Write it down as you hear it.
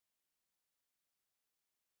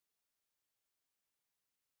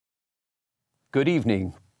Good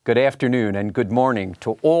evening, good afternoon, and good morning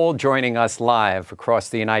to all joining us live across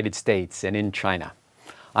the United States and in China.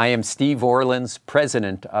 I am Steve Orlins,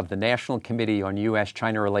 President of the National Committee on U.S.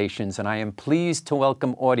 China Relations, and I am pleased to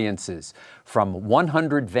welcome audiences from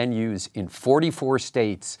 100 venues in 44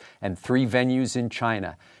 states and 3 venues in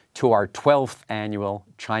China to our 12th annual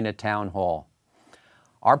China Town Hall.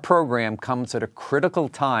 Our program comes at a critical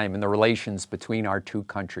time in the relations between our two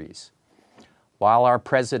countries. While our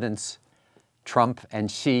presidents Trump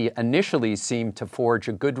and Xi initially seemed to forge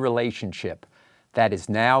a good relationship, that is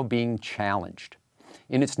now being challenged.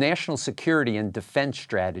 In its national security and defense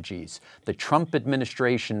strategies, the Trump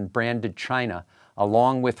administration branded China,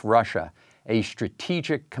 along with Russia, a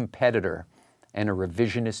strategic competitor and a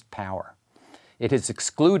revisionist power. It has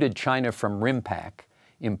excluded China from RIMPAC,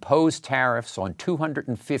 imposed tariffs on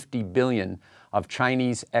 $250 billion of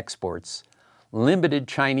Chinese exports, limited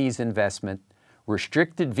Chinese investment,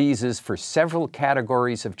 restricted visas for several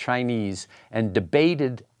categories of Chinese, and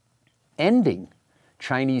debated ending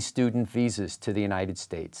Chinese student visas to the United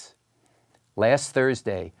States. Last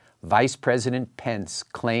Thursday, Vice President Pence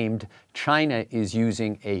claimed China is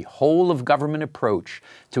using a whole-of-government approach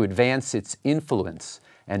to advance its influence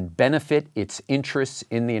and benefit its interests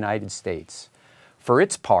in the United States. For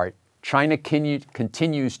its part, China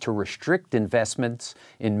continues to restrict investments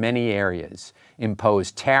in many areas,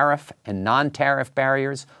 impose tariff and non-tariff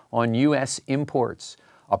barriers on U.S. imports,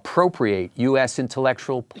 appropriate U.S.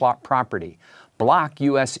 intellectual property, block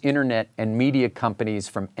U.S. internet and media companies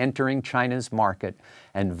from entering China's market,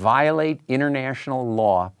 and violate international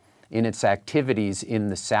law in its activities in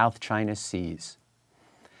the South China Seas.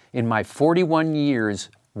 In my 41 years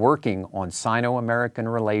working on Sino-American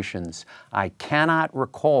relations, I cannot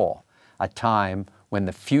recall a time when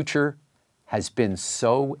the future has been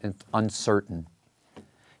so uncertain.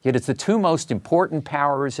 Yet as the two most important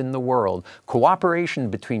powers in the world,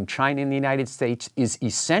 cooperation between China and the United States is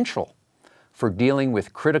essential for dealing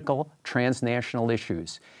with critical transnational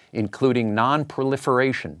issues, including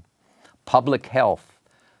non-proliferation, public health,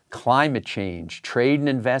 climate change, trade and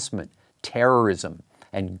investment, terrorism,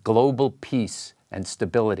 and global peace and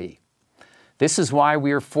stability. This is why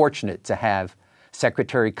we are fortunate to have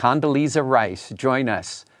Secretary Condoleezza Rice join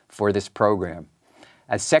us for this program.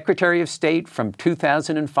 As Secretary of State from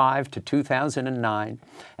 2005 to 2009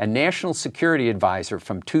 and National Security Advisor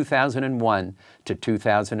from 2001 to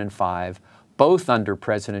 2005, both under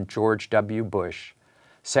President George W. Bush,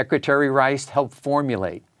 Secretary Rice helped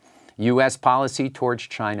formulate U.S. policy towards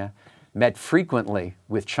China, met frequently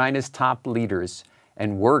with China's top leaders,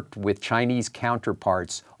 and worked with Chinese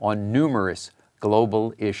counterparts on numerous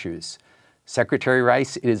global issues. Secretary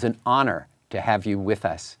Rice, it is an honor to have you with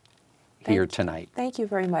us here tonight. Thank you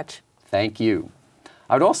very much. Thank you.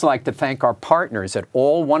 I would also like to thank our partners at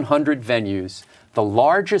all 100 venues, the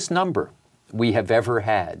largest number we have ever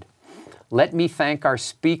had. Let me thank our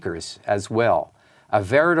speakers as well, a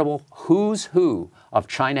veritable who's who of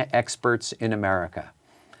China experts in America.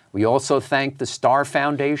 We also thank the Star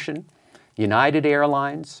Foundation, United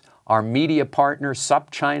Airlines, our media partner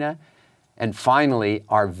SupChina, and finally,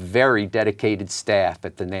 our very dedicated staff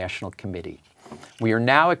at the National Committee. We are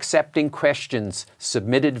now accepting questions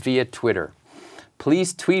submitted via Twitter.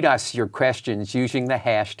 Please tweet us your questions using the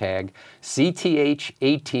hashtag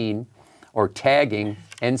CTH18 or tagging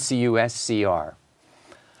NCUSCR.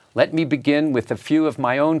 Let me begin with a few of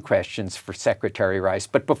my own questions for Secretary Rice,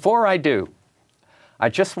 but before I do, I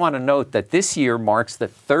just want to note that this year marks the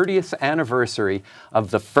 30th anniversary of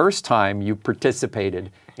the first time you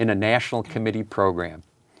participated in a National Committee program.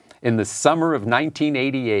 In the summer of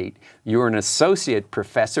 1988, you were an associate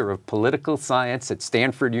professor of political science at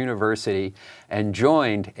Stanford University and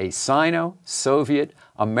joined a Sino-Soviet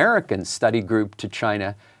American study group to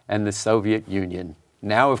China and the Soviet Union.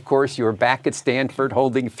 Now, of course, you are back at Stanford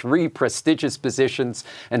holding 3 prestigious positions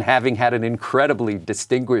and having had an incredibly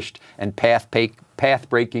distinguished and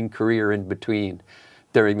path-breaking career in between.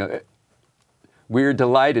 We're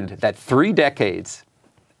delighted that 3 decades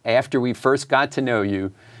after we first got to know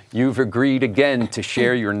you, you've agreed again to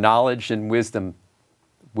share your knowledge and wisdom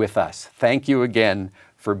with us. Thank you again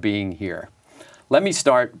for being here. Let me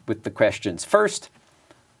start with the questions. First,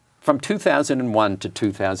 from 2001 to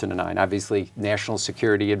 2009, obviously National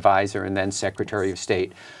Security Advisor and then Secretary of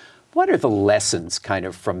State, what are the lessons kind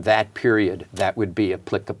of from that period that would be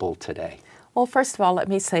applicable today? Well, first of all, let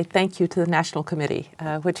me say thank you to the National Committee,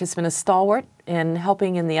 which has been a stalwart in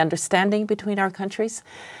helping in the understanding between our countries.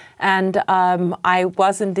 And I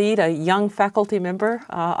was indeed a young faculty member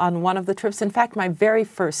on one of the trips, in fact, my very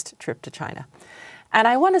first trip to China. And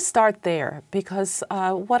I want to start there because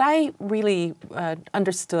what I really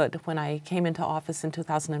understood when I came into office in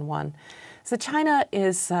 2001 is that China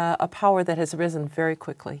is a power that has risen very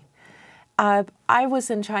quickly. I was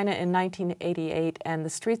in China in 1988, and the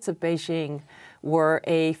streets of Beijing were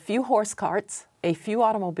a few horse carts, a few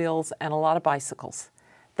automobiles, and a lot of bicycles.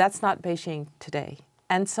 That's not Beijing today.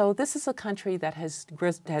 And so this is a country that has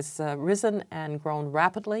risen and grown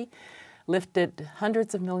rapidly, lifted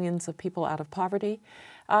hundreds of millions of people out of poverty,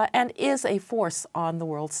 and is a force on the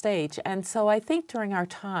world stage. And so I think during our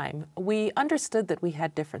time, we understood that we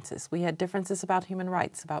had differences. We had differences about human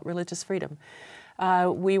rights, about religious freedom.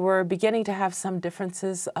 We were beginning to have some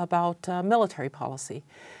differences about military policy.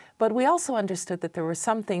 But we also understood that there were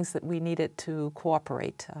some things that we needed to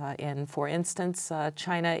cooperate in. For instance,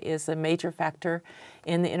 China is a major factor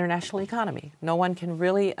in the international economy. No one can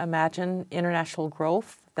really imagine international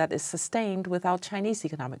growth that is sustained without Chinese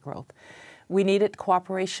economic growth. We needed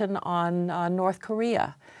cooperation on North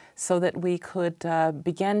Korea so that we could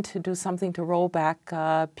begin to do something to roll back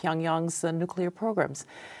Pyongyang's nuclear programs.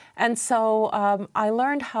 And so I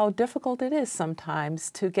learned how difficult it is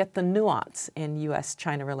sometimes to get the nuance in U.S.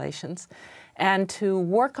 China relations and to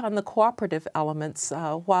work on the cooperative elements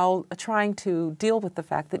while trying to deal with the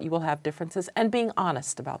fact that you will have differences and being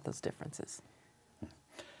honest about those differences.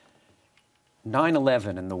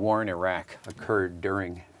 9/11 and the war in Iraq occurred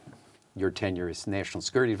during your tenure as National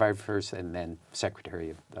Security Advisor first and then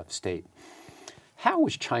Secretary of State. How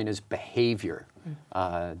was China's behavior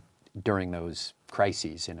during those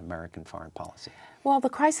crises in American foreign policy? Well, the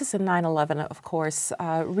crisis in 9/11, of course,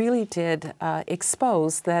 really did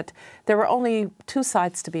expose that there were only two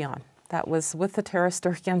sides to be on. That was with the terrorist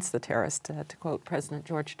or against the terrorist, to quote President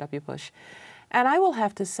George W. Bush. And I will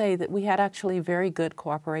have to say that we had actually very good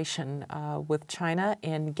cooperation with China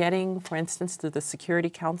in getting, for instance, through the Security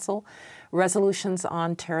Council, resolutions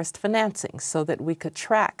on terrorist financing so that we could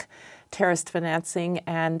track terrorist financing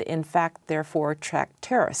and, in fact, therefore, track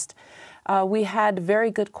terrorists. We had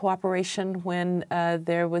very good cooperation when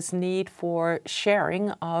there was need for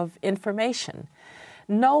sharing of information.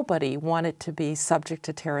 Nobody wanted to be subject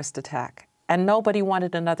to terrorist attack, and nobody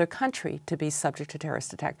wanted another country to be subject to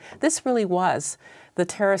terrorist attack. This really was the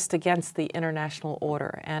terrorist against the international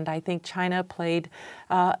order, and I think China played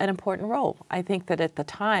an important role. I think that at the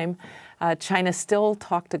time, China still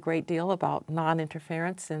talked a great deal about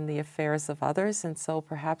non-interference in the affairs of others, and so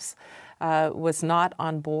perhaps was not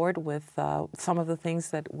on board with some of the things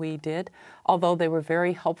that we did, although they were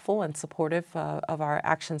very helpful and supportive of our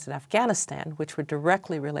actions in Afghanistan, which were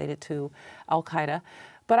directly related to al-Qaeda.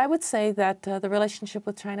 But I would say that the relationship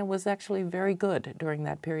with China was actually very good during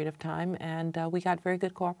that period of time, and we got very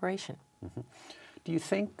good cooperation. Mm-hmm. Do you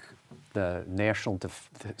think the national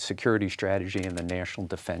security strategy and the national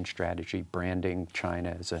defense strategy, branding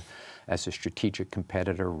China as a strategic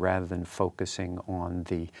competitor rather than focusing on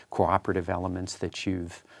the cooperative elements that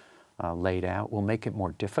you've laid out, will make it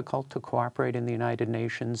more difficult to cooperate in the United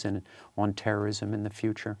Nations and on terrorism in the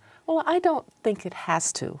future? Well, I don't think it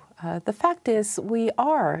has to. The fact is we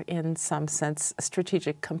are, in some sense,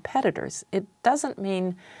 strategic competitors. It doesn't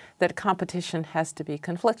mean that competition has to be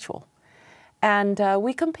conflictual. And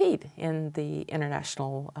we compete in the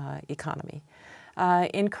international economy.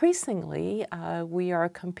 Increasingly, we are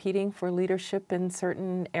competing for leadership in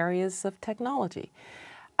certain areas of technology.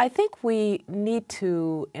 I think we need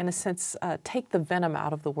to, in a sense, take the venom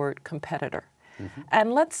out of the word competitor. Mm-hmm.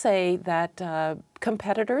 And let's say that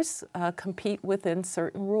competitors compete within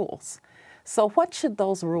certain rules. So what should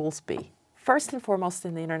those rules be? First and foremost,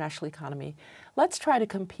 in the international economy, let's try to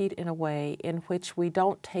compete in a way in which we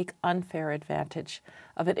don't take unfair advantage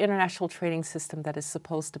of an international trading system that is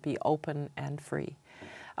supposed to be open and free.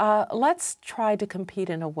 Let's try to compete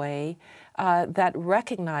in a way that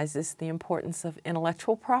recognizes the importance of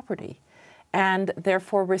intellectual property and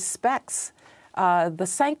therefore respects the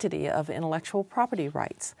sanctity of intellectual property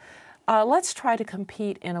rights. Let's try to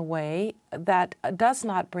compete in a way that does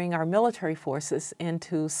not bring our military forces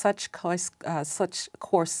into such close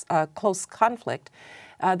conflict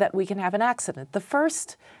that we can have an accident. The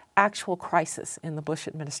first actual crisis in the Bush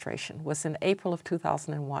administration was in April of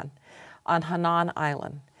 2001 on Hainan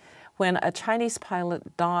Island, when a Chinese pilot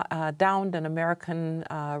downed an American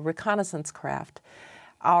reconnaissance craft.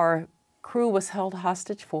 Our crew was held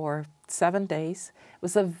hostage for 7 days. It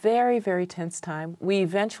was a very, very tense time. We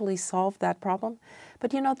eventually solved that problem.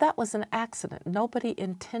 But you know, that was an accident. Nobody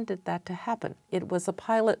intended that to happen. It was a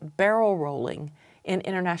pilot barrel rolling in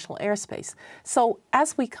international airspace. So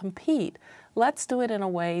as we compete, let's do it in a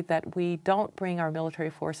way that we don't bring our military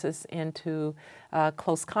forces into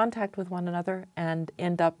close contact with one another and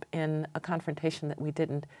end up in a confrontation that we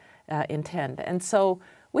didn't intend. And so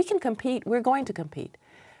we can compete. We're going to compete.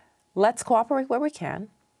 Let's cooperate where we can.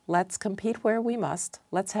 Let's compete where we must.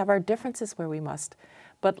 Let's have our differences where we must.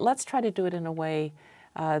 But let's try to do it in a way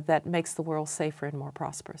that makes the world safer and more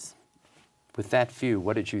prosperous. With that view,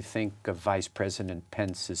 what did you think of Vice President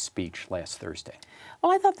Pence's speech last Thursday?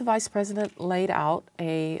 Well, I thought the Vice President laid out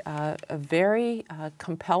a very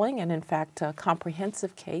compelling and, in fact,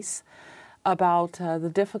 comprehensive case about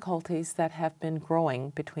the difficulties that have been growing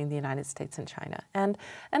between the United States and China. And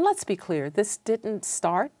let's be clear, this didn't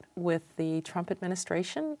start with the Trump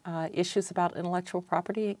administration. Issues about intellectual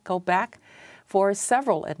property go back for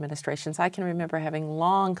several administrations. I can remember having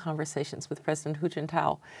long conversations with President Hu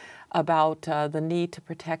Jintao about the need to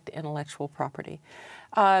protect intellectual property.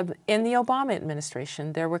 In the Obama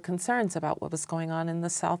administration, there were concerns about what was going on in the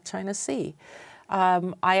South China Sea.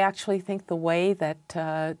 I actually think the way that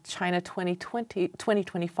China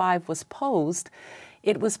 2025 was posed,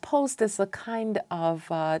 it was posed as a kind of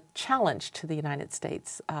challenge to the United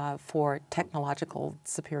States for technological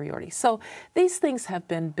superiority. So these things have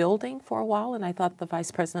been building for a while, and I thought the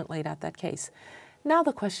Vice President laid out that case. Now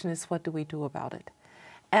the question is, what do we do about it?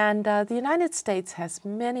 And the United States has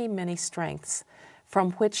many, many strengths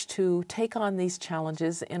from which to take on these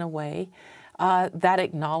challenges in a way that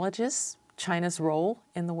acknowledges China's role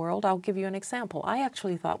in the world. I'll give you an example. I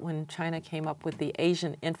actually thought when China came up with the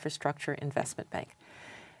Asian Infrastructure Investment Bank,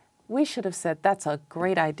 we should have said, that's a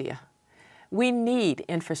great idea. We need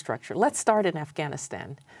infrastructure. Let's start in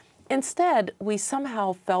Afghanistan. Instead, we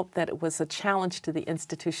somehow felt that it was a challenge to the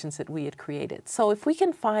institutions that we had created. So if we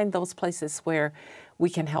can find those places where we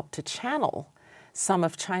can help to channel some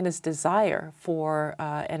of China's desire for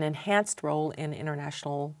an enhanced role in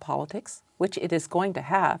international politics, which it is going to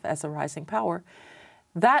have as a rising power,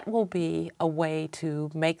 that will be a way to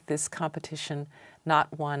make this competition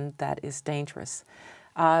not one that is dangerous.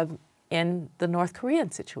 In the North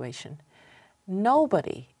Korean situation,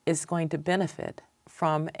 nobody is going to benefit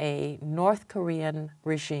from a North Korean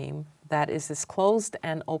regime that is as closed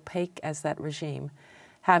and opaque as that regime,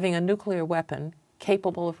 having a nuclear weapon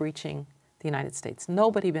capable of reaching the United States.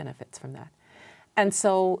 Nobody benefits from that. And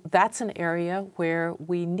so that's an area where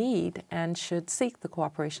we need and should seek the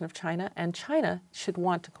cooperation of China, and China should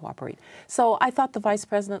want to cooperate. So I thought the Vice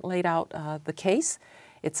President laid out the case.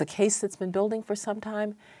 It's a case that's been building for some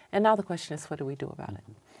time, and now the question is, what do we do about it?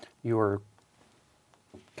 Your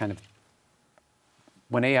kind of,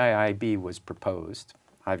 when AIIB was proposed,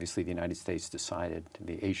 obviously the United States decided,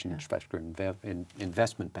 the Asian Infrastructure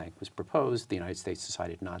Investment Bank was proposed, the United States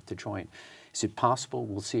decided not to join. Is it possible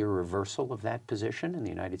we'll see a reversal of that position and the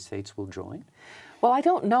United States will join? Well, I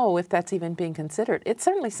don't know if that's even being considered. It's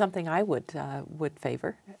certainly something I would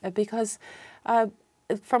favor because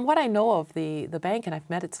from what I know of the bank, and I've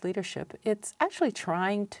met its leadership, it's actually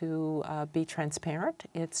trying to be transparent.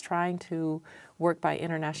 It's trying to work by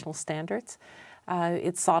international standards.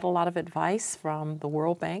 It sought a lot of advice from the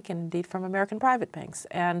World Bank and indeed from American private banks.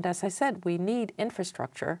 And as I said, we need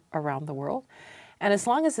infrastructure around the world. And as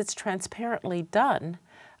long as it's transparently done,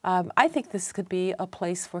 I think this could be a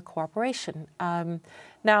place for cooperation.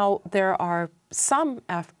 Now, there are some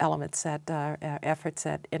elements at efforts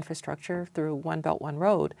at infrastructure through One Belt, One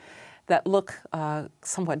Road that look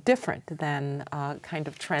somewhat different than kind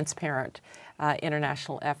of transparent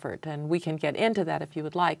international effort. And we can get into that if you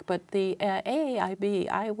would like. But the AIIB,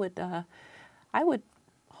 I would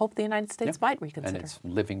hope the United States might reconsider. And it's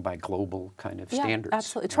living by global kind of standards. Yeah,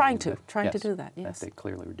 absolutely. Trying to do that, yes. They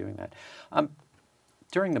clearly were doing that.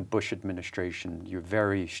 During the Bush administration, you're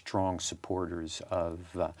very strong supporters of,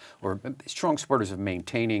 strong supporters of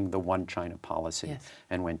maintaining the one China policy. Yes.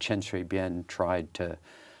 And when Chen Shui-bian tried to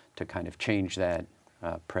kind of change that,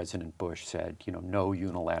 President Bush said, no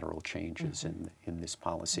unilateral changes in this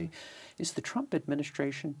policy. Is the Trump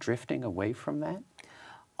administration drifting away from that?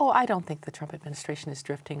 Oh, I don't think the Trump administration is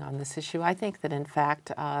drifting on this issue. I think that, in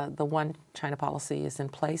fact, the one China policy is in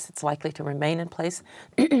place. It's likely to remain in place.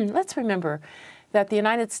 Let's remember that the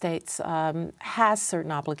United States has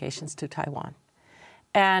certain obligations to Taiwan.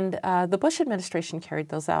 And the Bush administration carried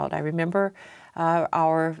those out. I remember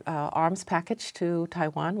our arms package to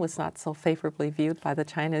Taiwan was not so favorably viewed by the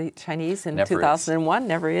Chinese in 2001,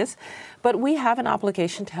 never is. But we have an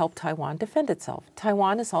obligation to help Taiwan defend itself.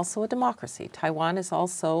 Taiwan is also a democracy. Taiwan is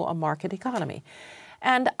also a market economy.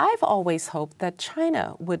 And I've always hoped that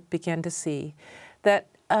China would begin to see that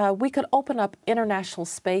we could open up international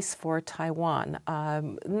space for Taiwan,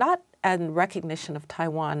 not in recognition of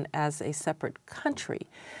Taiwan as a separate country,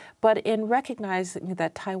 but in recognizing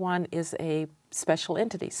that Taiwan is a special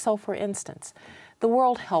entity. So, for instance, the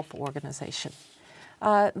World Health Organization.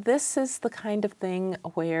 This is the kind of thing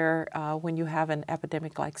where when you have an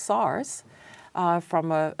epidemic like SARS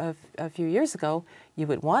from a few years ago, you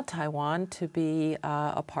would want Taiwan to be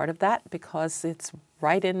a part of that because it's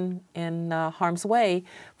right in harm's way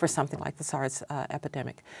for something like the SARS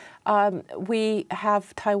epidemic. We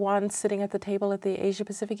have Taiwan sitting at the table at the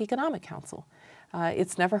Asia-Pacific Economic Council.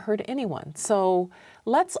 It's never hurt anyone. So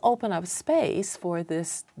let's open up space for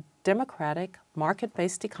this democratic,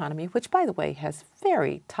 market-based economy, which, by the way, has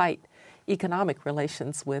very tight economic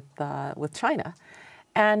relations with China.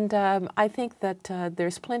 And I think that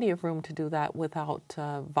there's plenty of room to do that without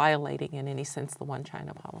violating in any sense the One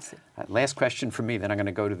China policy. Last question for me, then I'm going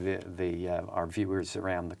to go to our viewers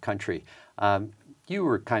around the country. You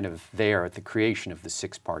were kind of there at the creation of the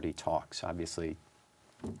six-party talks, obviously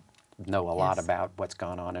know a lot about what's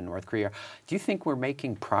gone on in North Korea. Do you think we're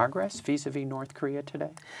making progress vis-a-vis North Korea today?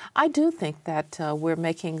 I do think that we're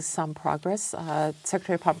making some progress.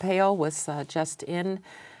 Secretary Pompeo was just in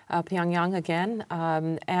Pyongyang again,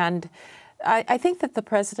 and I think that the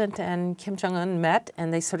President and Kim Jong-un met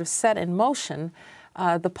and they sort of set in motion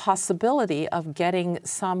the possibility of getting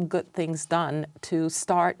some good things done to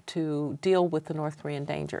start to deal with the North Korean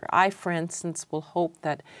danger. I, for instance, will hope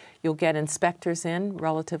that you'll get inspectors in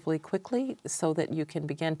relatively quickly so that you can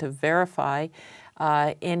begin to verify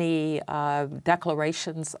any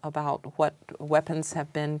declarations about what weapons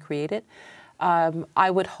have been created.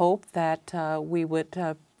 I would hope that we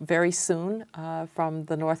would very soon from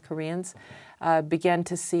the North Koreans begin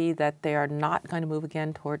to see that they are not going to move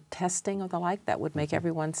again toward testing of the like. That would make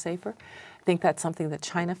everyone safer. I think that's something that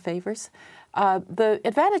China favors. The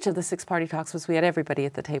advantage of the six-party talks was we had everybody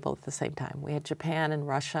at the table at the same time. We had Japan and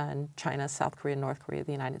Russia and China, South Korea, North Korea,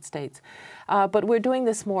 the United States. But we're doing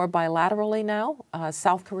this more bilaterally now.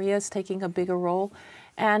 South Korea is taking a bigger role.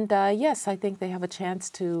 And yes, I think they have a chance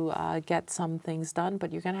to get some things done,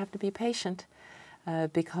 but you're going to have to be patient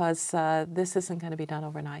because this isn't going to be done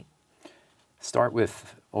overnight. Start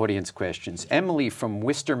with audience questions. Emily from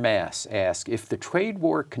Worcester, Mass. asks, if the trade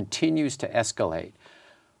war continues to escalate,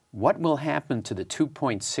 what will happen to the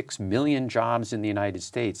 2.6 million jobs in the United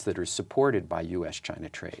States that are supported by U.S. China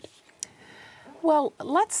trade? Well,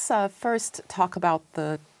 let's first talk about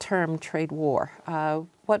the term trade war.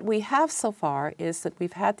 What we have so far is that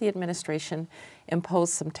we've had the administration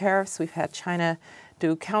impose some tariffs. We've had China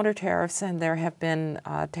do counter tariffs, and there have been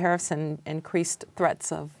tariffs and increased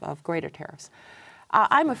threats of greater tariffs.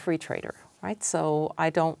 I'm a free trader, right? So I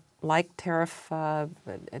don't like tariff back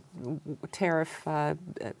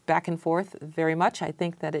and forth very much. I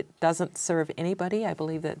think that it doesn't serve anybody. I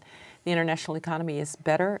believe that the international economy is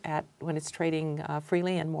better at when it's trading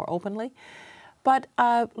freely and more openly. But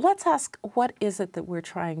let's ask, what is it that we're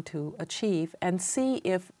trying to achieve, and see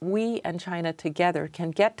if we and China together can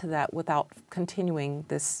get to that without continuing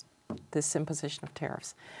this imposition of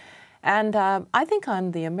tariffs. And I think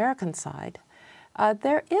on the American side,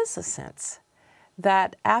 there is a sense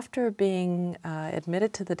that after being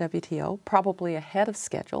admitted to the WTO, probably ahead of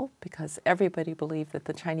schedule, because everybody believed that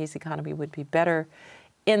the Chinese economy would be better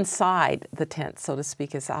inside the tent, so to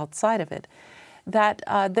speak, as outside of it, that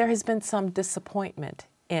there has been some disappointment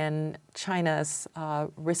in China's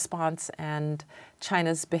response and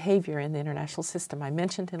China's behavior in the international system. I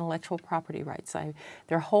mentioned intellectual property rights. There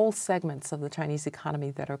are whole segments of the Chinese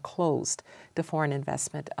economy that are closed to foreign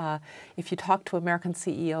investment. If you talk to American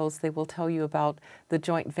CEOs, they will tell you about the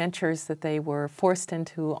joint ventures that they were forced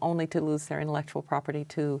into only to lose their intellectual property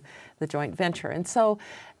to the joint venture. And so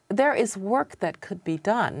there is work that could be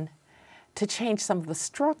done to change some of the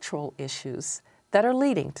structural issues that are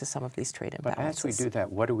leading to some of these trade imbalances. But as we do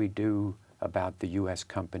that, what do we do about the U.S.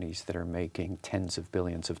 companies that are making tens of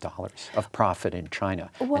billions of dollars of profit in China?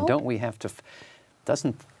 Well, and don't we have to,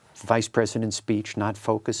 doesn't Vice President's speech not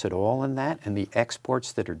focus at all on that and the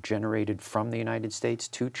exports that are generated from the United States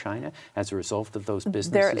to China as a result of those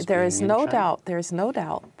businesses there is being no in China? doubt. There is no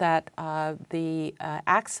doubt that the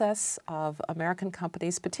access of American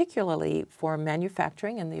companies, particularly for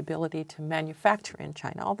manufacturing and the ability to manufacture in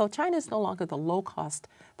China, although China is no longer the low-cost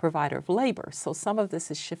provider of labor, so some of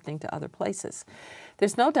this is shifting to other places.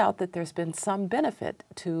 There's no doubt that there's been some benefit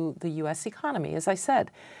to the U.S. economy. As I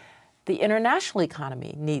said, the international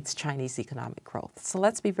economy needs Chinese economic growth. So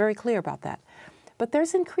let's be very clear about that. But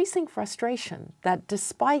there's increasing frustration that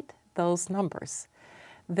despite those numbers,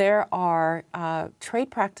 there are trade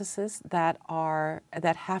practices that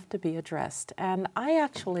have to be addressed. And I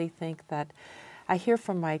actually think that I hear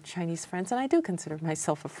from my Chinese friends, and I do consider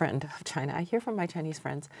myself a friend of China, I hear from my Chinese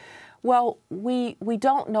friends, well, we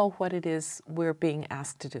don't know what it is we're being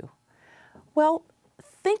asked to do. Well,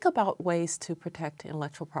 think about ways to protect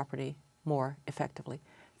intellectual property more effectively.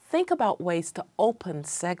 Think about ways to open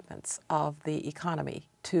segments of the economy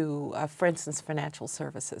to, for instance, financial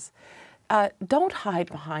services. Don't hide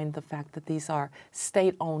behind the fact that these are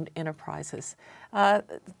state-owned enterprises.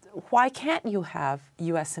 Why can't you have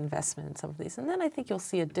U.S. investment in some of these? And then I think you'll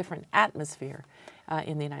see a different atmosphere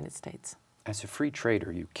in the United States. As a free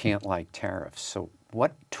trader, you can't like tariffs. So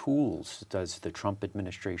what tools does the Trump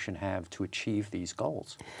administration have to achieve these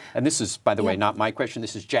goals? And this is, by the way, not my question.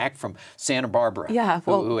 This is Jack from Santa Barbara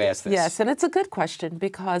who asked this. Yes, and it's a good question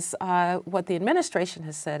because what the administration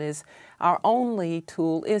has said is our only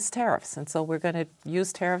tool is tariffs. And so we're going to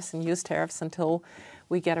use tariffs until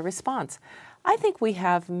we get a response. I think we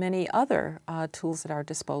have many other tools at our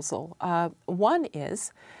disposal. One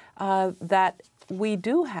is that we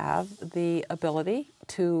do have the ability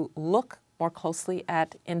to look more closely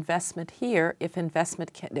at investment here, if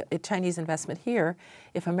Chinese investment here,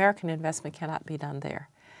 if American investment cannot be done there.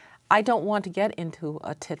 I don't want to get into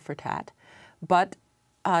a tit for tat, but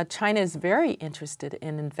China is very interested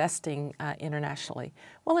in investing internationally.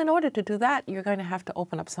 Well, in order to do that, you're going to have to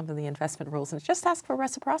open up some of the investment rules and just ask for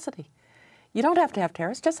reciprocity. You don't have to have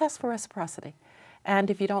tariffs, just ask for reciprocity. And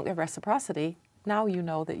if you don't get reciprocity, now you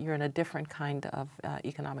know that you're in a different kind of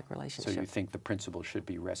economic relationship. So you think the principle should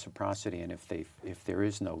be reciprocity, and if there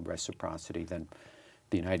is no reciprocity, then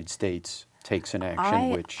the United States takes an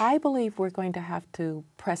action I believe we're going to have to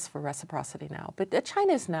press for reciprocity now. But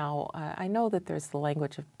China is now, I know that there's the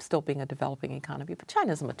language of still being a developing economy, but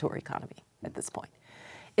China is a mature economy at this point.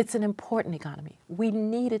 It's an important economy. We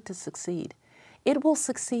need it to succeed. It will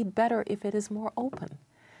succeed better if it is more open.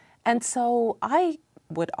 And so I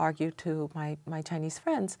would argue to my Chinese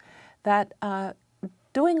friends that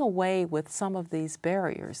doing away with some of these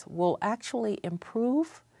barriers will actually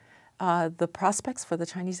improve the prospects for the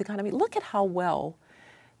Chinese economy. Look at how well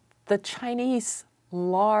the Chinese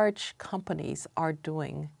large companies are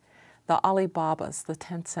doing, the Alibabas, the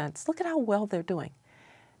Tencents. Look at how well they're doing.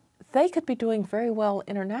 They could be doing very well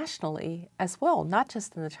internationally as well, not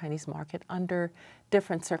just in the Chinese market, under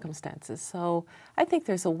different circumstances. So I think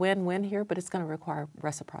there's a win-win here, but it's going to require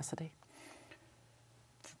reciprocity.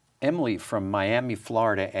 Emily from Miami,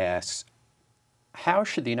 Florida asks, how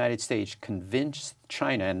should the United States convince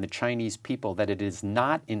China and the Chinese people that it is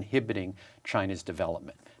not inhibiting China's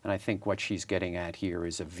development? And I think what she's getting at here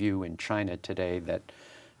is a view in China today that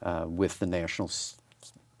with the national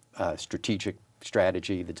strategic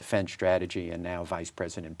strategy, the defense strategy, and now Vice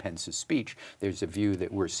President Pence's speech, there's a view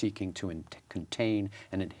that we're seeking to contain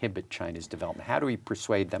and inhibit China's development. How do we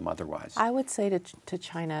persuade them otherwise? I would say to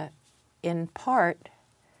China, in part,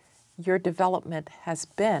 your development has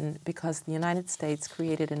been because the United States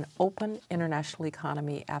created an open international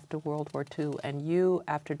economy after World War II, and you,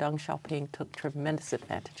 after Deng Xiaoping, took tremendous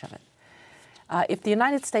advantage of it. If the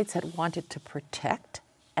United States had wanted to protect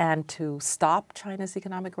and to stop China's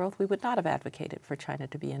economic growth, we would not have advocated for China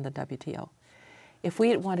to be in the WTO. If we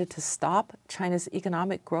had wanted to stop China's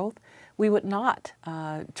economic growth, we would not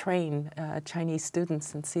train Chinese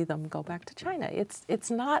students and see them go back to China. It's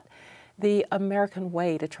not the American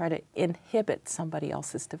way to try to inhibit somebody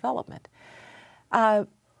else's development.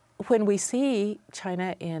 When we see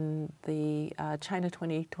China in the China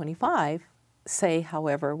 2025 say,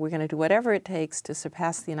 however, we're going to do whatever it takes to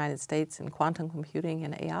surpass the United States in quantum computing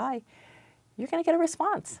and AI, you're going to get a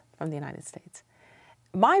response from the United States.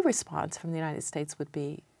 My response from the United States would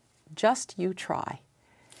be, just you try.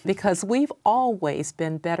 Because we've always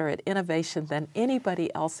been better at innovation than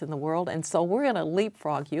anybody else in the world, and so we're going to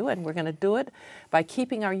leapfrog you, and we're going to do it by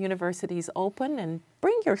keeping our universities open and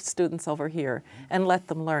bring your students over here and let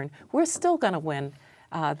them learn. We're still going to win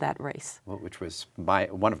that race. Well, which was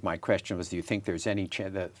one of my questions was, do you think there's any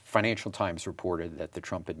chance? The Financial Times reported that the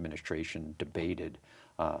Trump administration debated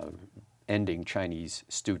ending Chinese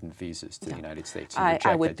student visas to the United States?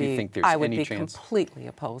 I would Do you be, think there's I would any be chance? completely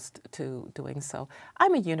opposed to doing so.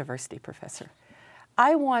 I'm a university professor.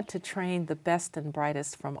 I want to train the best and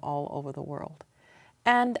brightest from all over the world.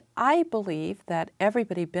 And I believe that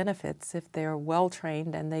everybody benefits if they're well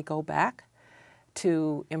trained and they go back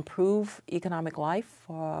to improve economic life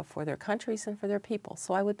for their countries and for their people.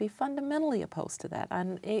 So I would be fundamentally opposed to that,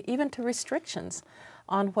 and even to restrictions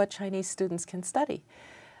on what Chinese students can study.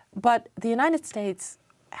 But the United States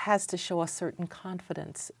has to show a certain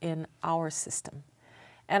confidence in our system.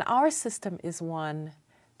 And our system is one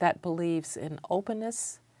that believes in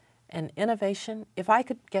openness and innovation. If I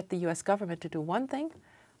could get the U.S. government to do one thing,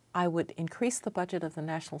 I would increase the budget of the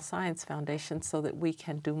National Science Foundation so that we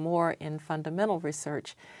can do more in fundamental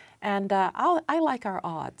research. And I like our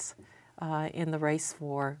odds in the race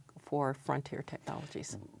for frontier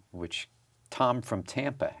technologies. Which Tom from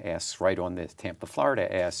Tampa asks, right on this, Tampa,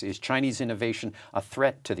 Florida asks, is Chinese innovation a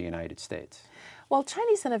threat to the United States? Well,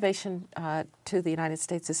 Chinese innovation to the United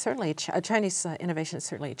States is certainly, Chinese innovation is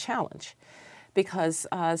certainly a challenge, because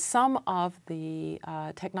some of the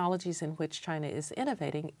technologies in which China is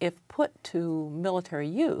innovating, if put to military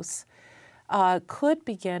use, could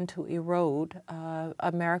begin to erode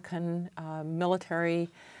American military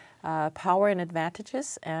power and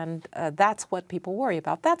advantages, and that's what people worry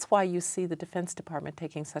about. That's why you see the Defense Department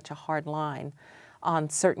taking such a hard line on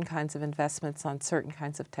certain kinds of investments, on certain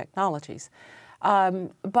kinds of technologies.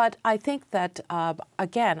 But I think that,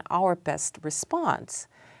 again, our best response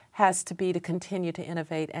has to be to continue to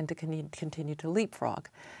innovate and to continue to leapfrog.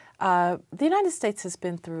 The United States has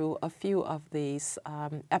been through a few of these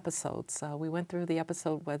episodes. We went through the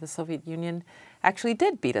episode where the Soviet Union actually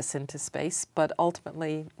did beat us into space, but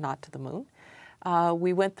ultimately not to the moon.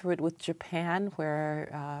 We went through it with Japan,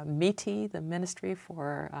 where MITI, the Ministry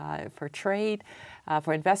for Trade,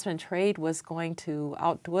 for Investment and Trade, was going to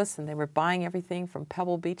outdo us, and they were buying everything from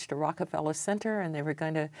Pebble Beach to Rockefeller Center, and they were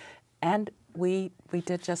going to, and we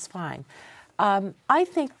did just fine. I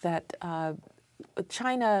think that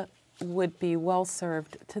China would be well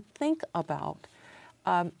served to think about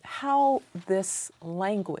how this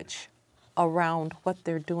language around what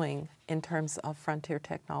they're doing in terms of frontier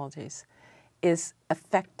technologies is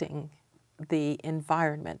affecting the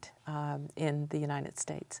environment in the United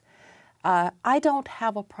States. I don't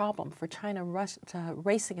have a problem for China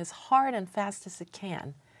racing as hard and fast as it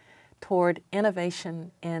can toward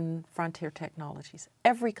innovation in frontier technologies.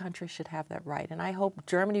 Every country should have that right, and I hope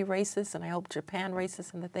Germany races, and I hope Japan races,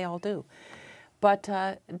 and that they all do. But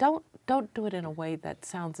don't do it in a way that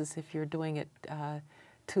sounds as if you're doing it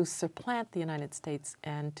to supplant the United States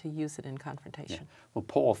and to use it in confrontation. Yeah. Well,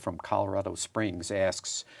 Paul from Colorado Springs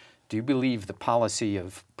asks, do you believe the policy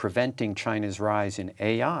of preventing China's rise in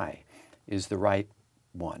AI is the right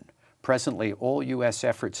one? Presently, all U.S.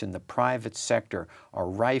 efforts in the private sector are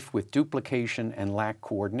rife with duplication and lack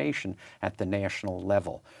coordination at the national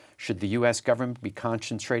level. Should the U.S. government be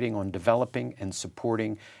concentrating on developing and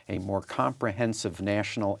supporting a more comprehensive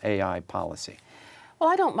national AI policy? Well,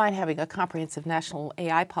 I don't mind having a comprehensive national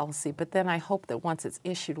AI policy, but then I hope that once it's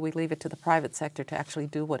issued, we leave it to the private sector to actually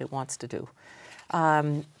do what it wants to do.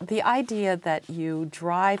 The idea that you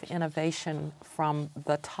drive innovation from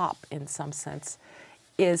the top, in some sense,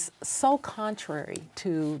 is so contrary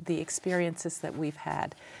to the experiences that we've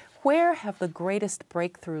had. Where have the greatest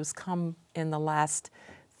breakthroughs come in the last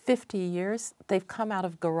 50 years? They've come out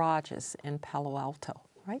of garages in Palo Alto,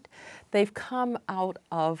 right? They've come out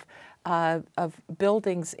of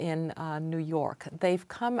buildings in New York. They've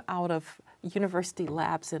come out of university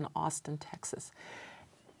labs in Austin, Texas.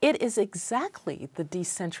 It is exactly the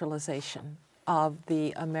decentralization of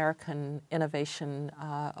the American innovation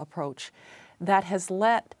approach that has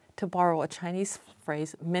led, to borrow a Chinese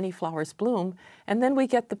phrase, many flowers bloom, and then we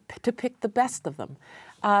get to pick the best of them.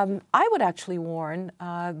 I would actually warn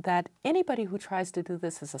that anybody who tries to do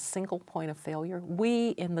this as a single point of failure, we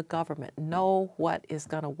in the government know what is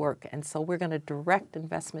going to work, and so we're going to direct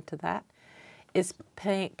investment to that, is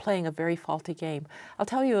playing a very faulty game. I'll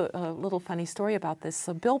tell you a little funny story about this.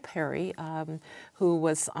 So Bill Perry, who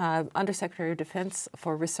was Undersecretary of Defense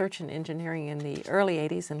for Research and Engineering in the early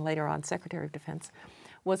 80s and later on Secretary of Defense,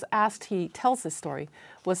 was asked, he tells this story,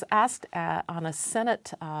 was asked on a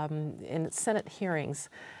Senate, in Senate hearings,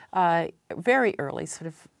 very early, sort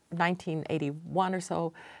of 1981 or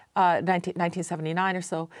so, 1979 or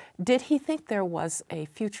so, did he think there was a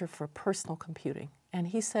future for personal computing? And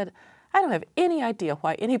he said, I don't have any idea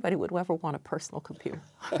why anybody would ever want a personal computer,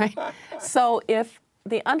 right? So if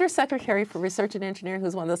the Undersecretary for Research and Engineering,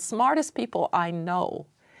 who's one of the smartest people I know,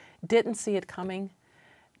 didn't see it coming,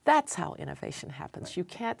 That's how innovation happens. Right. You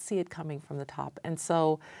can't see it coming from the top. And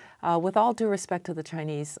so with all due respect to the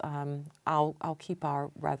Chinese, I'll keep our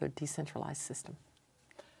rather decentralized system.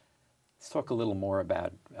 Let's talk a little more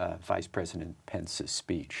about Vice President Pence's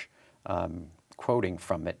speech. Quoting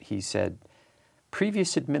from it, he said,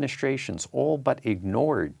 "Previous administrations all but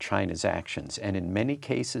ignored China's actions, and in many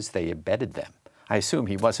cases they abetted them." I assume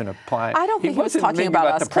he wasn't applying. I don't think he was talking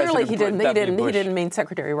about us. Clearly, he didn't mean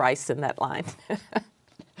Secretary Rice in that line.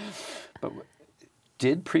 But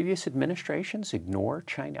did previous administrations ignore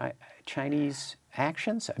Chinese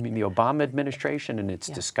actions? I mean, the Obama administration and its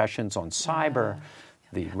discussions on cyber,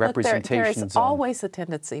 the representations. There is always a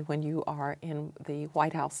tendency when you are in the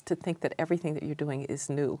White House to think that everything that you're doing is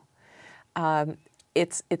new.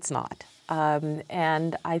 It's not.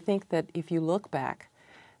 And I think that if you look back,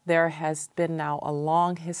 there has been now a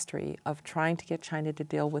long history of trying to get China to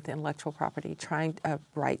deal with intellectual property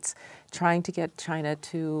rights, trying to get China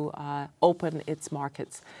to open its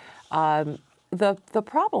markets. The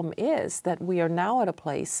problem is that we are now at a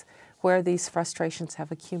place where these frustrations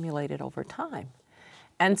have accumulated over time.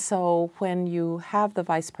 And so when you have the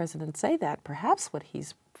Vice President say that, perhaps what he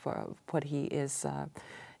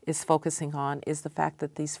is focusing on is the fact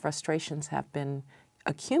that these frustrations have been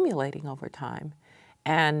accumulating over time,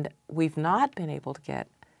 and we've not been able to get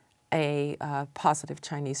a positive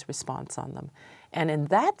Chinese response on them. And in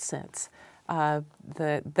that sense, the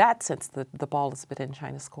ball has been in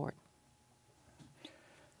China's court.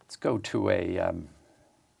 Let's go to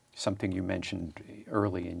something you mentioned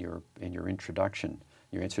early in your introduction.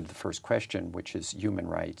 You answered the first question, which is human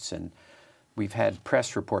rights. And we've had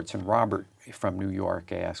press reports, and Robert from New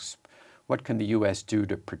York asks, what can the U.S. do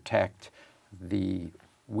to protect the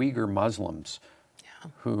Uyghur Muslims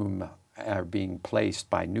whom are being placed,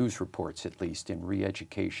 by news reports at least, in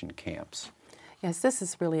re-education camps? Yes, this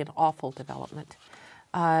is really an awful development.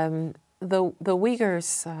 The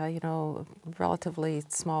Uyghurs, relatively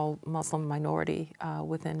small Muslim minority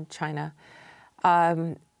within China,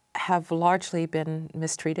 have largely been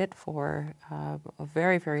mistreated for a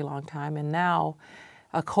very, very long time. And now,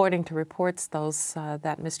 according to reports,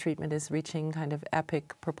 that mistreatment is reaching kind of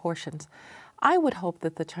epic proportions. I would hope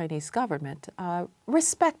that the Chinese government,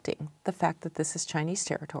 respecting the fact that this is Chinese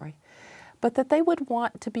territory, but that they would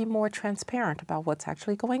want to be more transparent about what's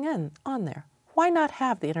actually going on there. Why not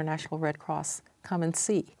have the International Red Cross come and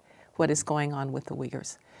see what is going on with the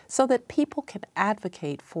Uyghurs so that people can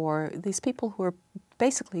advocate for these people who are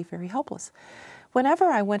basically very helpless? Whenever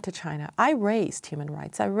I went to China, I raised human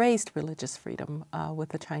rights. I raised religious freedom with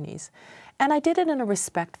the Chinese. And I did it in a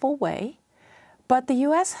respectful way. But the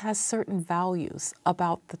U.S. has certain values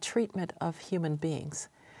about the treatment of human beings.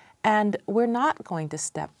 And we're not going to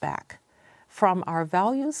step back from our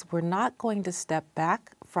values. We're not going to step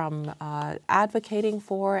back from advocating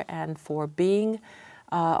for and for being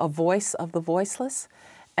a voice of the voiceless.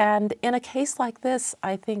 And in a case like this,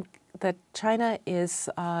 I think that China is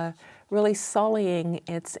really sullying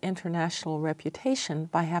its international reputation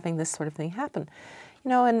by having this sort of thing happen.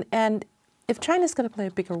 And if China's going to play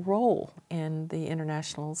a bigger role in the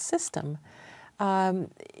international system,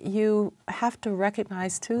 you have to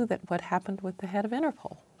recognize, too, that what happened with the head of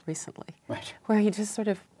Interpol recently, where he just sort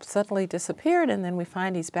of suddenly disappeared, and then we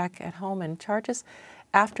find he's back at home in charges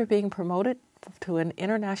after being promoted to an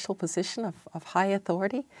international position of high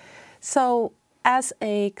authority. So as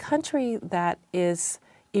a country that is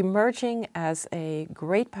emerging as a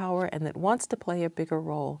great power and that wants to play a bigger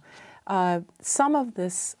role, some of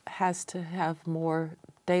this has to have more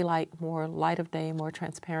daylight, more light of day, more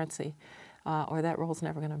transparency, or that role's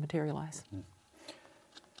never going to materialize.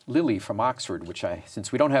 Lily from Oxford,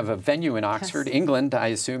 since we don't have a venue in Oxford, England, I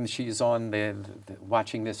assume she's on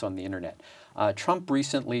watching this on the internet. Trump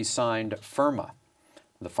recently signed FIRMA,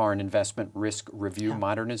 the Foreign Investment Risk Review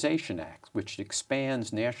Modernization Act, which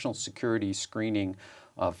expands national security screening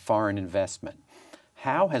of foreign investment.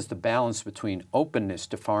 How has the balance between openness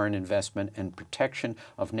to foreign investment and protection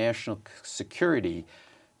of national security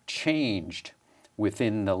changed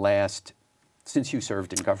since you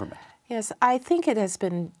served in government? Yes, I think it has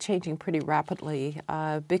been changing pretty rapidly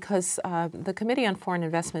because the Committee on Foreign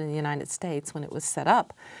Investment in the United States, when it was set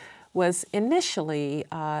up, was initially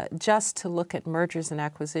just to look at mergers and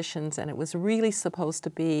acquisitions, and it was really supposed to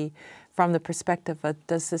be from the perspective of,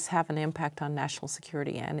 does this have an impact on national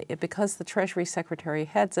security? And because the Treasury Secretary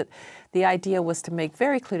heads it, the idea was to make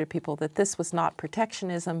very clear to people that this was not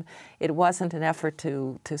protectionism. It wasn't an effort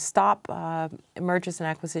to stop mergers and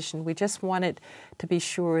acquisitions. We just wanted to be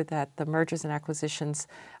sure that the mergers and acquisitions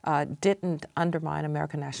didn't undermine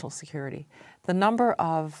American national security. The number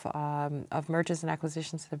of mergers and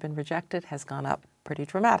acquisitions that have been rejected has gone up pretty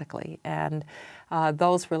dramatically, and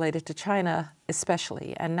those related to China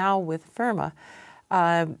especially. And now with FIRMA,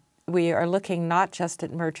 we are looking not just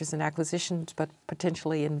at mergers and acquisitions, but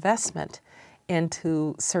potentially investment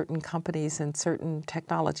into certain companies and certain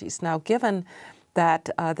technologies. Now, given that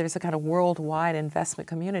there's a kind of worldwide investment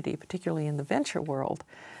community, particularly in the venture world,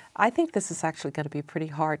 I think this is actually going to be pretty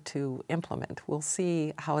hard to implement. We'll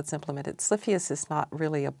see how it's implemented. CFIUS is not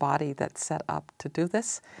really a body that's set up to do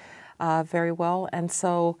this very well, and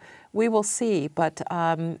so we will see. But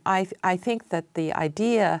I think that the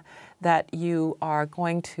idea that you are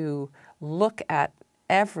going to look at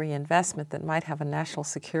every investment that might have a national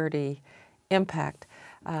security impact,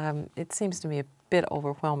 it seems to me a bit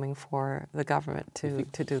overwhelming for the government to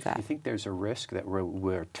do that. Do you think there's a risk that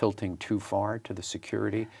we're tilting too far to the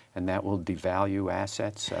security, and that will devalue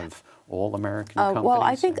assets of all American companies well,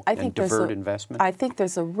 I think and divert investment? I think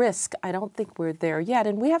there's a risk. I don't think we're there yet,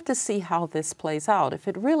 and we have to see how this plays out. If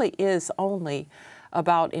it really is only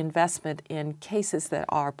about investment in cases that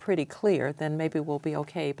are pretty clear, then maybe we'll be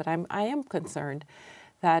okay. But I am concerned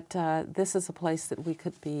that this is a place that we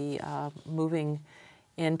could be moving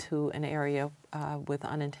into an area with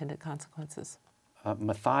unintended consequences.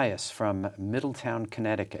 Matthias from Middletown,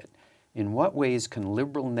 Connecticut. In what ways can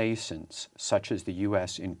liberal nations, such as the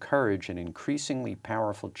U.S., encourage an increasingly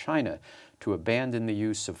powerful China to abandon the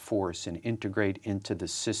use of force and integrate into the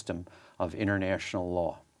system of international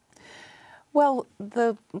law? Well,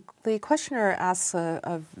 the questioner asks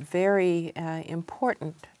a very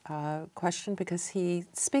important question, because he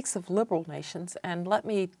speaks of liberal nations, and let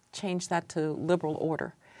me change that to liberal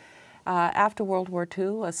order. After World War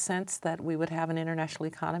II, a sense that we would have an international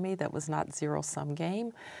economy that was not zero-sum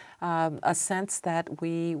game, a sense that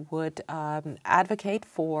we would advocate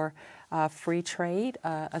for free trade,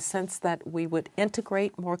 a sense that we would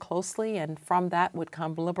integrate more closely, and from that would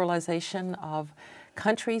come liberalization of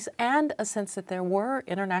countries, and a sense that there were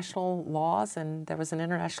international laws and there was an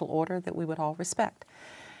international order that we would all respect.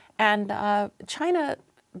 And China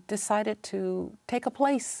decided to take a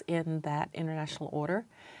place in that international order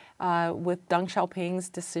with Deng Xiaoping's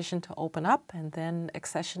decision to open up and then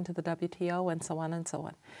accession to the WTO and so on and so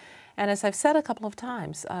on. And as I've said a couple of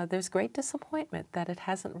times, there's great disappointment that it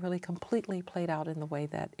hasn't really completely played out in the way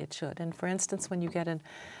that it should. And for instance, when you get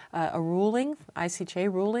a ruling,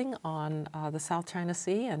 ICJ ruling on the South China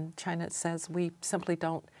Sea, and China says we simply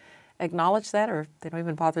don't acknowledge that, or they don't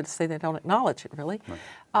even bother to say they don't acknowledge it, really,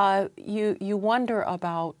 right. You wonder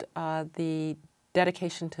about the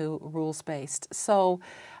dedication to rules-based. So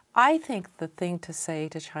I think the thing to say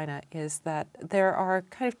to China is that there are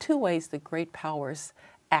kind of two ways that great powers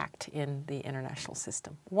act in the international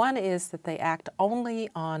system. One is that they act only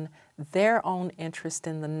on their own interest,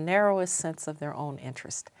 in the narrowest sense of their own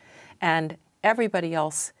interest. And everybody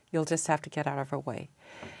else, you'll just have to get out of her way.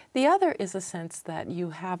 The other is a sense that you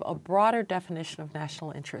have a broader definition of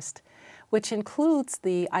national interest, which includes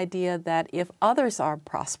the idea that if others are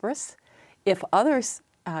prosperous, if others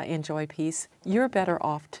enjoy peace, you're better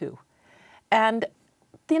off too. And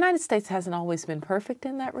the United States hasn't always been perfect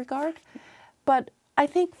in that regard, but I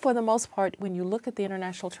think for the most part, when you look at the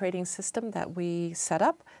international trading system that we set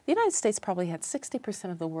up, the United States probably had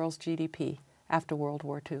 60% of the world's GDP after World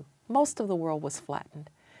War II. Most of the world was flattened.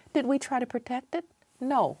 Did we try to protect it?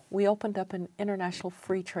 No. We opened up an international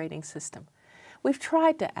free trading system. We've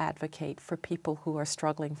tried to advocate for people who are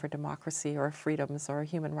struggling for democracy or freedoms or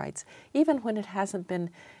human rights, even when it hasn't been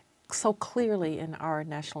so clearly in our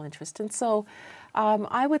national interest. And so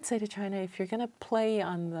I would say to China, if you're going to play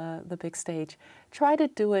on the big stage, try to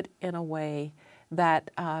do it in a way that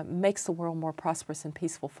makes the world more prosperous and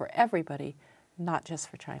peaceful for everybody, not just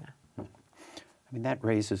for China. I mean, that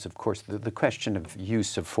raises, of course, the question of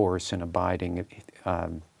use of force and abiding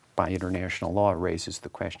by international law raises the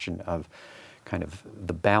question of kind of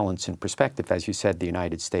the balance in perspective. As you said, the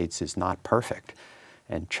United States is not perfect.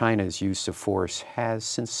 And China's use of force has,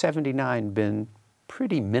 since '79, been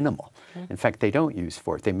pretty minimal. In fact, they don't use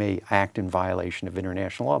force. They may act in violation of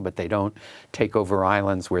international law, but they don't take over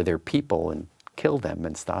islands where they're people and kill them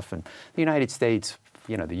and stuff. And the United States,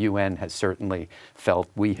 you know, the UN has certainly felt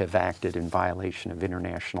we have acted in violation of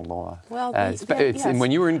international law. Well, yes.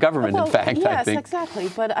 When you were in government, in fact, yes, I think. Yes, exactly.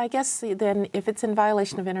 But I guess then if it's in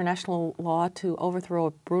violation of international law to overthrow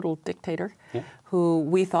a brutal dictator who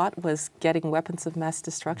we thought was getting weapons of mass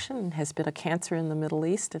destruction and has been a cancer in the Middle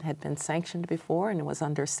East and had been sanctioned before and was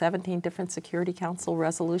under 17 different Security Council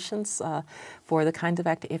resolutions for the kind of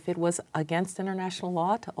act, if it was against international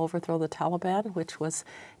law, to overthrow the Taliban, which was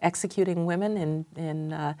executing women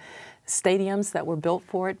in stadiums that were built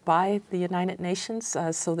for it by the United Nations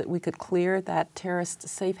so that we could clear that terrorist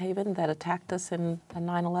safe haven that attacked us in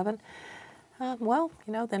 9/11. Well,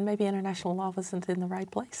 you know, then maybe international law wasn't in the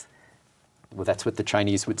right place. Well, that's what the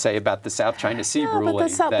Chinese would say about the South China Sea ruling,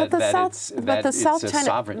 but the South China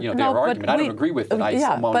sovereign, you know, their argument. I don't agree with it.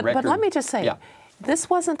 I'm on record. But let me just say, this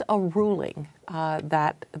wasn't a ruling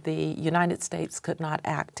that the United States could not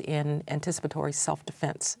act in anticipatory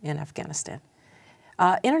self-defense in Afghanistan.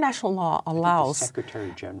 International law allows. The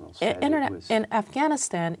Secretary General said it was, in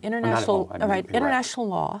Afghanistan, international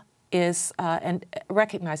law is and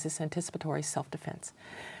recognizes anticipatory self-defense.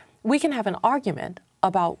 We can have an argument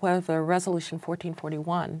about whether Resolution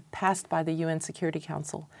 1441, passed by the UN Security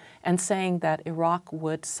Council, and saying that Iraq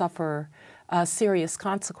would suffer serious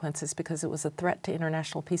consequences because it was a threat to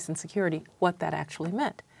international peace and security, what that actually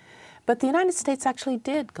meant. But the United States actually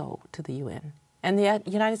did go to the UN, and the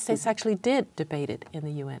United States actually did debate it in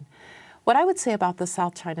the UN. What I would say about the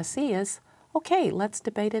South China Sea is, okay, let's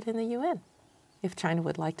debate it in the UN. If China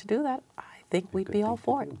would like to do that, I think we'd be all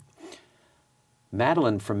for it.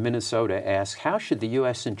 Madeline from Minnesota asks, how should the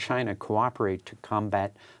U.S. and China cooperate to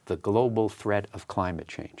combat the global threat of climate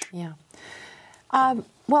change? Yeah.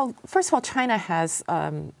 Well, first of all, China has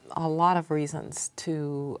a lot of reasons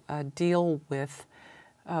to deal with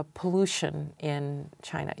pollution in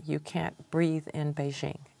China. You can't breathe in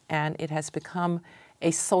Beijing, and it has become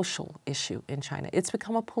a social issue in China. It's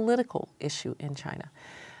become a political issue in China.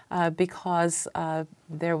 Because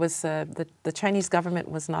there was the Chinese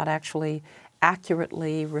government was not actually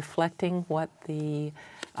accurately reflecting what the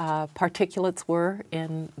particulates were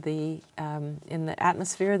in the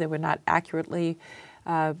atmosphere. They were not accurately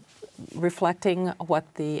reflecting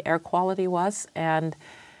what the air quality was, and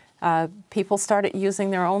people started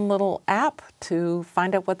using their own little app to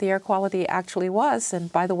find out what the air quality actually was.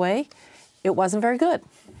 And by the way, it wasn't very good.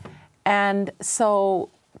 And so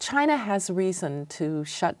China has reason to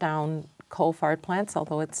shut down coal-fired plants,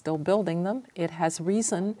 although it's still building them. It has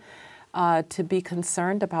reason to be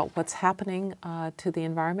concerned about what's happening to the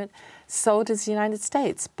environment. So does the United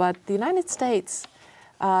States. But the United States,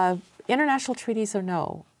 international treaties or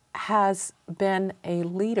no, has been a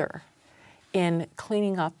leader in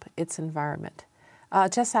cleaning up its environment.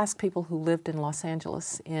 Just ask people who lived in Los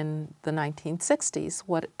Angeles in the 1960s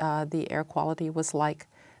what the air quality was like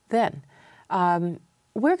then.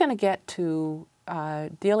 We're going to get to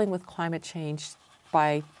dealing with climate change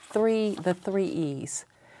by the three E's.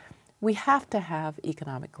 We have to have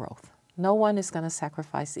economic growth. No one is going to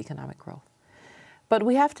sacrifice economic growth. But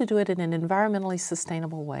we have to do it in an environmentally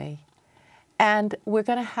sustainable way. And we're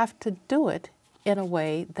going to have to do it in a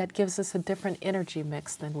way that gives us a different energy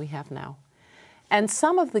mix than we have now. And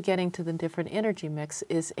some of the getting to the different energy mix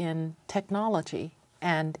is in technology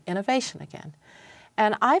and innovation again.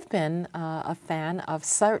 And I've been a fan of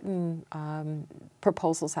certain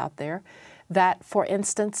proposals out there that, for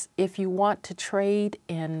instance, if you want to trade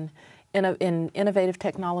in innovative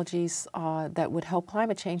technologies that would help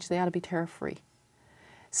climate change, they ought to be tariff-free.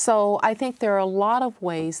 So I think there are a lot of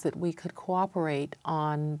ways that we could cooperate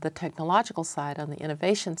on the technological side, on the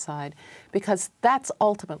innovation side, because that's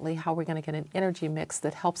ultimately how we're going to get an energy mix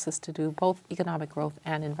that helps us to do both economic growth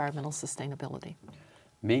and environmental sustainability.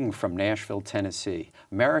 Ming from Nashville, Tennessee.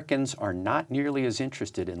 Americans are not nearly as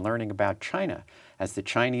interested in learning about China as the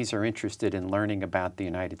Chinese are interested in learning about the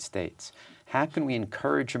United States. How can we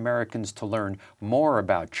encourage Americans to learn more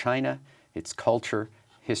about China, its culture,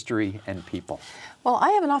 history, and people? Well,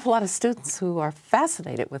 I have an awful lot of students who are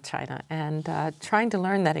fascinated with China and trying to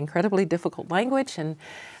learn that incredibly difficult language and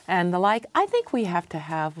the like. I think we have to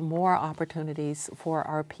have more opportunities for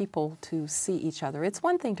our people to see each other. It's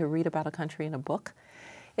one thing to read about a country in a book.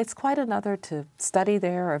 It's quite another to study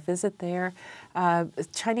there or visit there.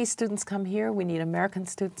 Chinese students come here. We need American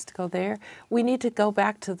students to go there. We need to go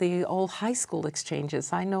back to the old high school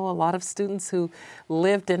exchanges. I know a lot of students who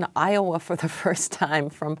lived in Iowa for the first time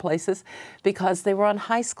from places because they were on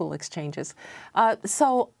high school exchanges.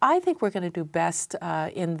 So I think we're going to do best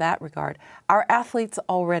in that regard. Our athletes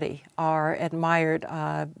already are admired.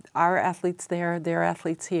 Our athletes there, their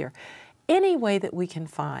athletes here. Any way that we can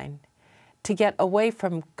find to get away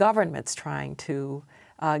from governments trying to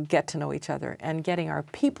get to know each other and getting our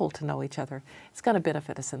people to know each other, it's going to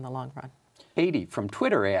benefit us in the long run. 80 from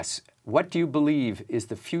Twitter asks, what do you believe is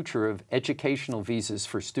the future of educational visas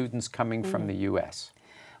for students coming from the U.S.?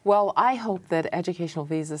 Well, I hope that educational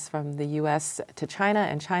visas from the U.S. to China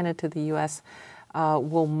and China to the U.S.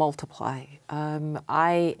 Will multiply.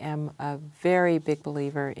 I am a very big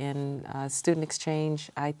believer in student exchange.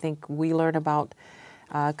 I think we learn about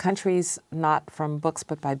countries not from books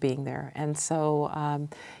but by being there. And so,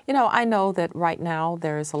 I know that right now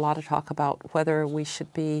there's a lot of talk about whether we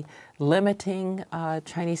should be limiting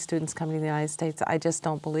Chinese students coming to the United States. I just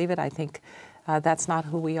don't believe it. I think that's not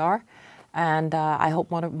who we are. And I hope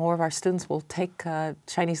more of our students will take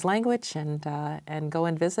Chinese language and go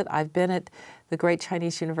and visit. I've been at the great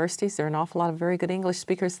Chinese universities. There are an awful lot of very good English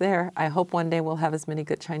speakers there. I hope one day we'll have as many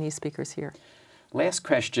good Chinese speakers here. Last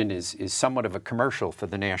question is somewhat of a commercial for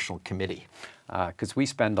the National Committee, because we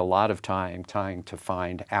spend a lot of time trying to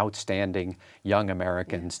find outstanding young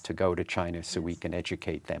Americans to go to China so we can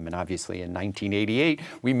educate them. And obviously in 1988,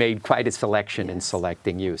 we made quite a selection in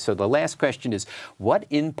selecting you. So the last question is, what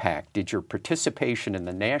impact did your participation in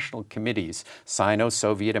the National Committee's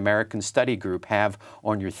Sino-Soviet American Study Group have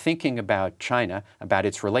on your thinking about China, about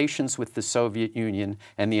its relations with the Soviet Union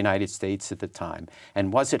and the United States at the time?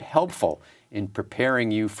 And was it helpful in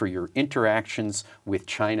preparing you for your interactions with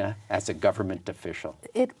China as a government official?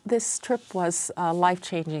 This trip was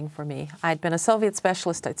life-changing for me. I'd been a Soviet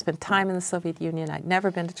specialist. I'd spent time in the Soviet Union. I'd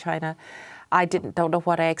never been to China. I don't know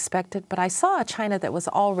what I expected, but I saw a China that was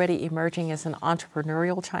already emerging as an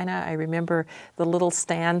entrepreneurial China. I remember the little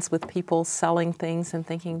stands with people selling things and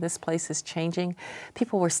thinking this place is changing.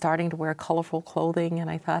 People were starting to wear colorful clothing, and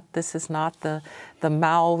I thought this is not the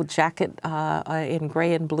Mao jacket in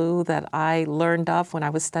gray and blue that I learned of when I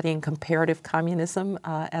was studying comparative communism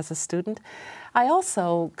as a student. I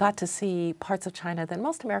also got to see parts of China that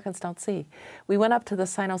most Americans don't see. We went up to the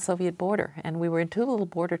Sino-Soviet border, and we were in two little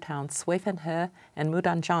border towns, Suifenhe and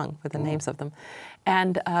Mudanjiang were the names of them.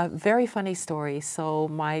 And very funny story. So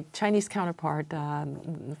my Chinese counterpart,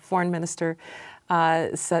 foreign minister,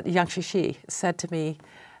 Yang Shishi, said to me,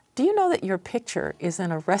 "Do you know that your picture is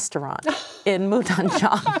in a restaurant in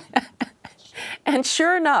Mudanjiang?" And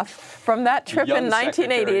sure enough, from that trip in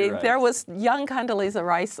 1988, there was young Condoleezza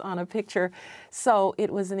Rice on a picture. So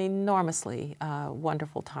it was an enormously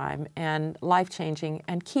wonderful time and life-changing,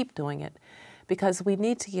 and keep doing it, because we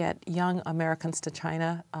need to get young Americans to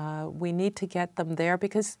China. We need to get them there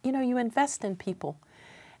because, you invest in people.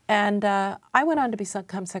 And I went on to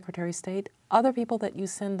become Secretary of State. Other people that you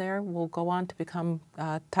send there will go on to become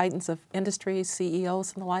titans of industry,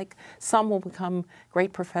 CEOs and the like. Some will become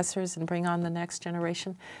great professors and bring on the next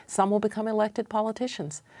generation. Some will become elected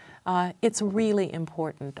politicians. It's really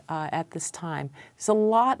important at this time. There's a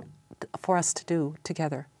lot for us to do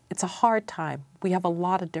together. It's a hard time. We have a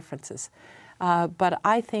lot of differences. But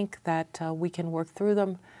I think that we can work through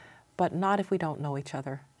them, but not if we don't know each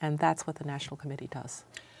other. And that's what the National Committee does.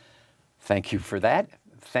 Thank you for that.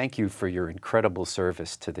 Thank you for your incredible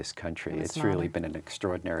service to this country. It's really been an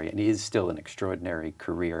extraordinary, and is still an extraordinary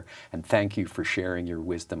career. And thank you for sharing your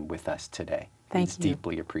wisdom with us today. Thank you. It's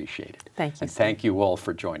deeply appreciated. Thank you. And thank you all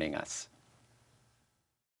for joining us.